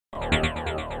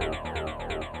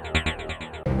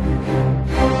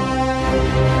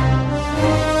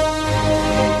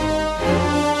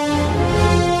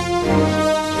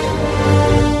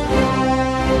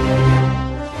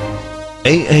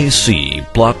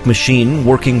AAC block machine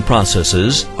working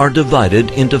processes are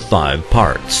divided into 5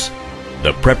 parts.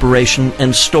 The preparation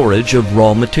and storage of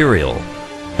raw material,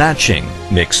 batching,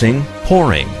 mixing,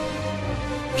 pouring,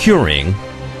 curing,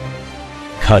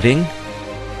 cutting,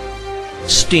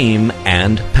 steam,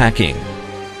 and packing.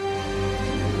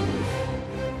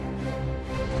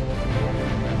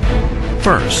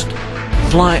 First,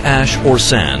 fly ash or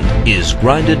sand is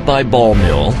grinded by ball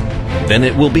mill. Then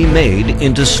it will be made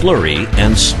into slurry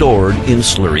and stored in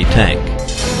slurry tank.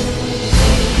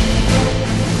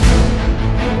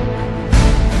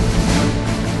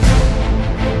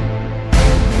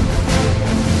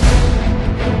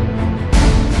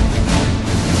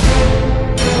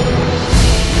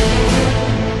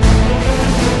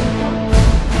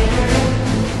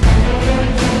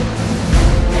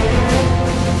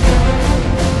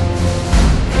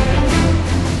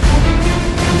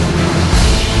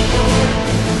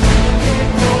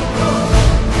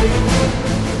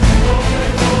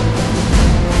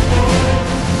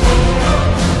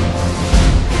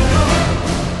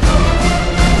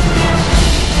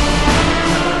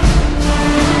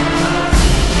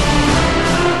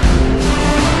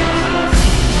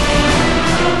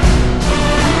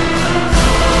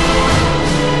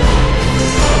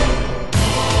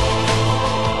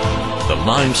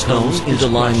 Limestone into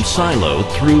lime silo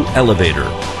through elevator.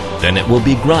 Then it will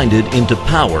be grinded into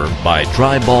powder by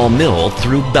dry ball mill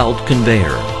through belt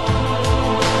conveyor.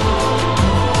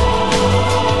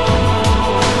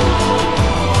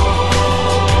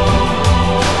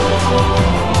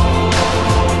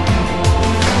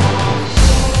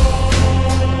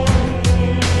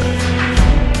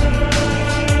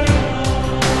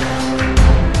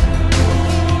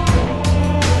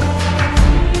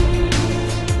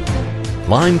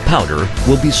 Lime powder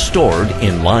will be stored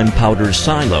in lime powder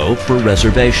silo for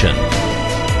reservation.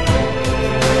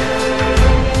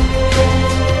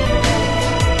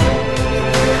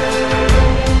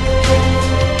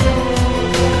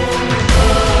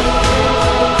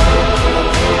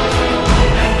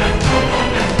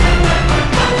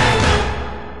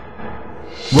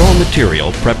 Raw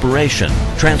material preparation,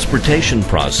 transportation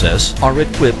process are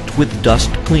equipped with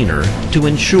dust cleaner to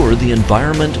ensure the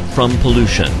environment from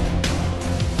pollution.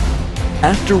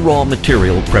 After raw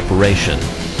material preparation,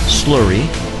 slurry,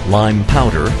 lime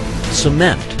powder,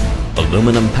 cement,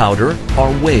 aluminum powder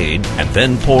are weighed and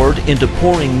then poured into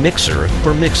pouring mixer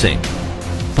for mixing.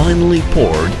 Finally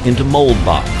poured into mold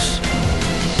box.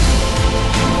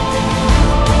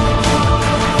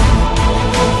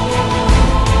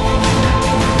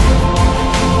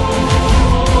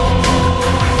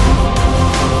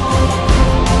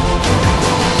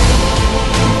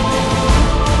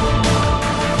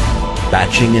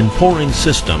 Batching and pouring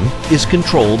system is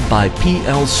controlled by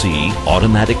PLC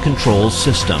automatic control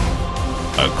system.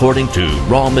 According to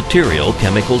raw material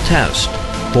chemical test,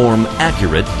 form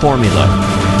accurate formula.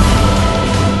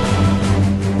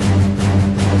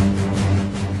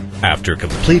 After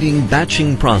completing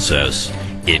batching process,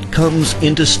 it comes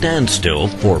into standstill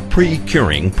for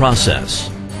pre-curing process.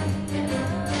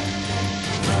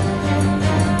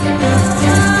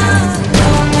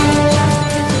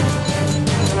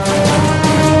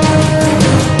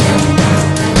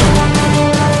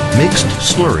 Mixed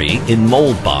slurry in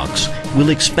mold box will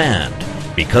expand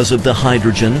because of the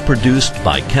hydrogen produced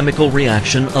by chemical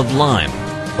reaction of lime,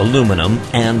 aluminum,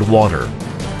 and water.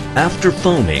 After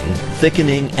foaming,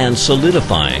 thickening, and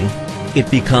solidifying, it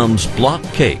becomes block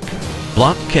cake.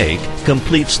 Block cake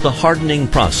completes the hardening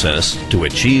process to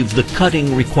achieve the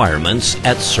cutting requirements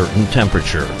at certain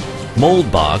temperature.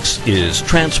 Mold box is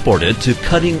transported to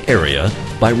cutting area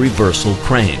by reversal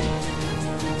crane.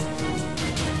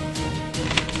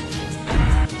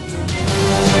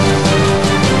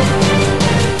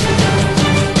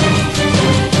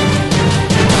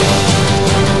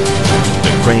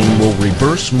 Crane will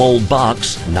reverse mold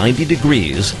box 90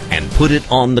 degrees and put it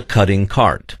on the cutting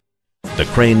cart. The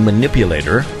crane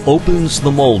manipulator opens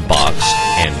the mold box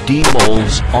and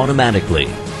demolds automatically.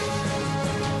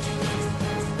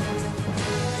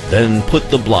 Then put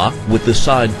the block with the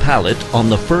side pallet on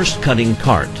the first cutting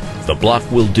cart. The block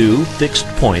will do fixed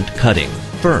point cutting.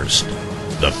 First,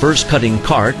 the first cutting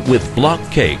cart with block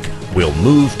cake will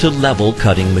move to level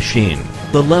cutting machine.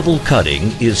 The level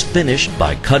cutting is finished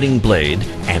by cutting blade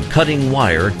and cutting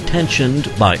wire tensioned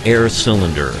by air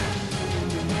cylinder.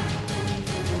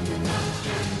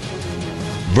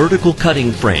 Vertical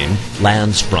cutting frame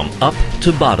lands from up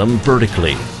to bottom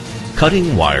vertically.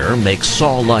 Cutting wire makes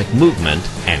saw-like movement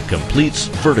and completes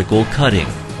vertical cutting.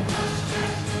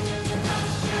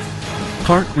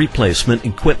 Cart replacement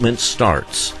equipment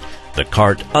starts. The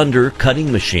cart under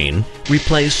cutting machine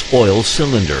replace oil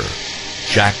cylinder.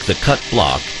 Jack the cut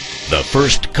block. The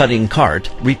first cutting cart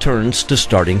returns to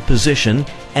starting position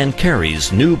and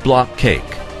carries new block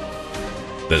cake.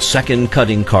 The second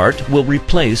cutting cart will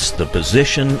replace the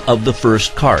position of the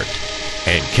first cart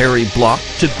and carry block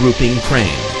to grouping crane.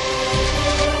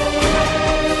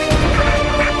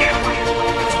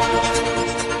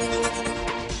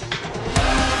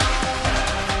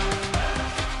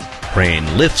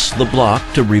 Crane lifts the block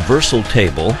to reversal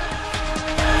table,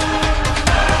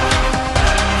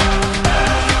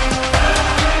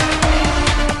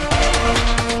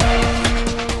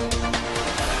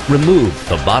 remove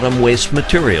the bottom waste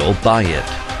material by it.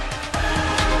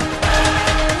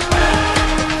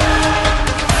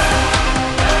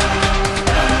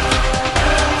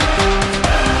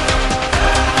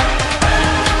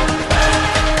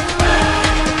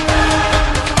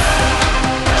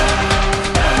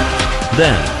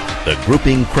 Then, the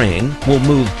grouping crane will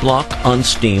move block on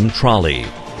steam trolley.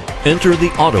 Enter the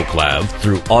autoclave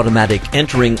through automatic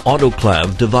entering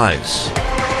autoclave device.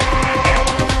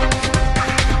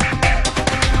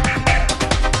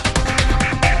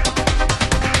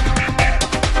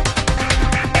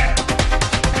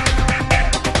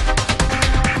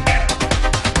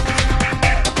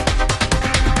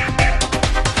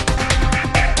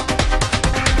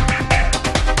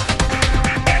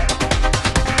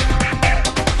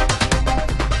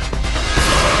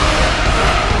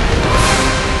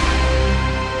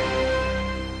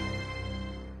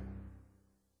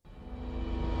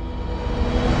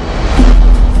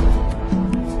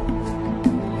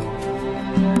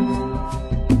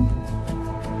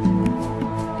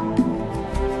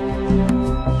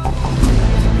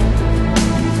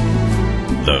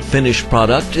 The finished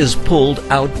product is pulled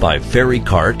out by ferry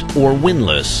cart or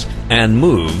windlass and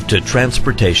moved to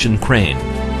transportation crane.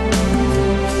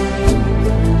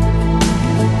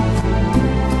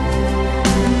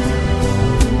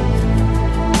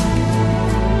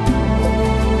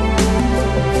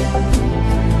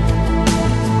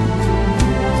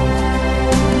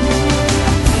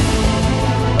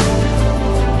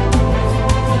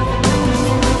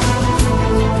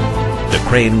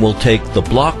 The crane will take the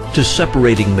block to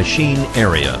separating machine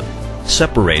area.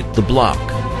 Separate the block.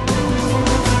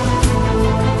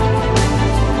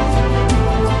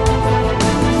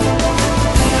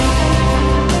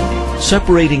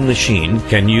 Separating machine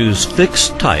can use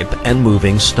fixed type and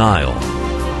moving style.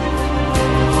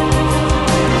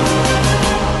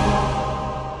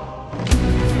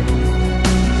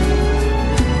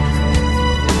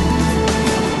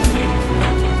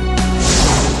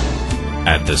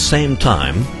 At the same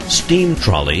time, steam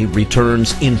trolley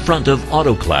returns in front of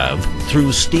autoclave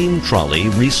through steam trolley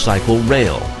recycle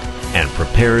rail and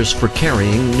prepares for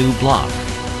carrying new block.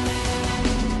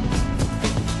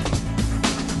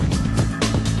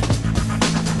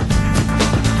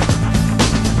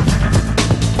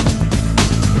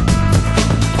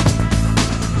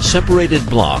 Separated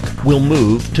block will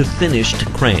move to finished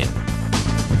crane.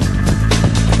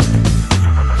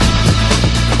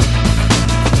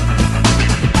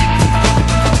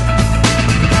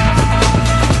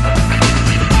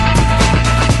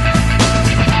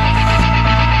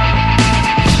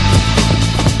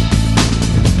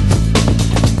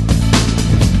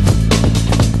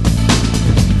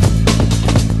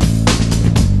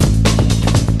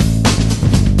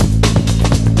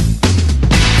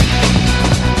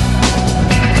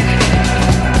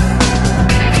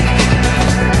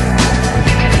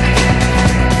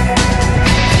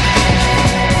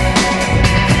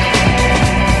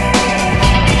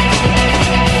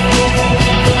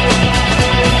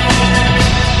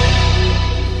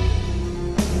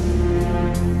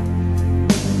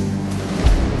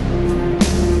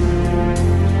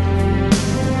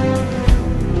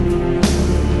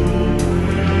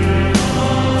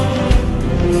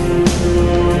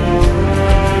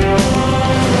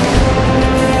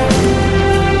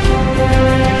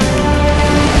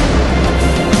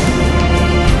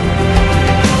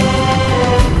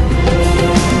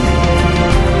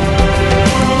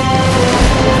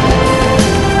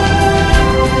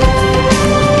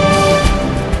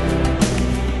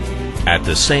 At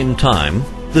the same time,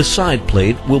 the side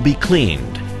plate will be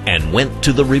cleaned and went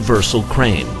to the reversal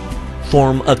crane.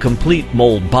 Form a complete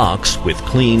mold box with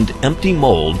cleaned empty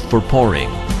mold for pouring.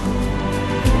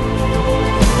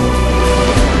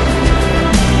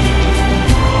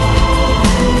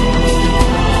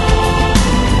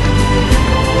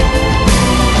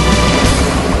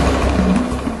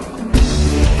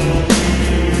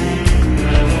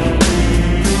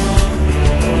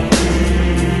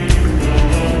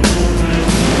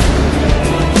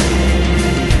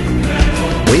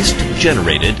 Waste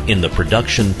generated in the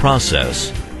production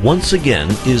process once again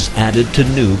is added to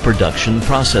new production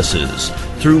processes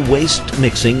through waste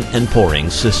mixing and pouring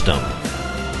system.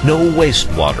 No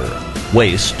wastewater.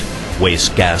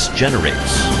 Waste gas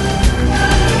generates.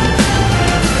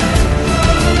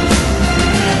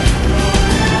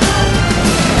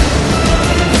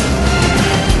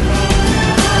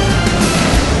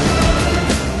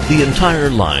 The entire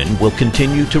line will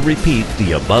continue to repeat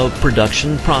the above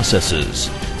production processes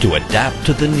to adapt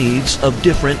to the needs of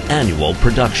different annual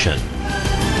production.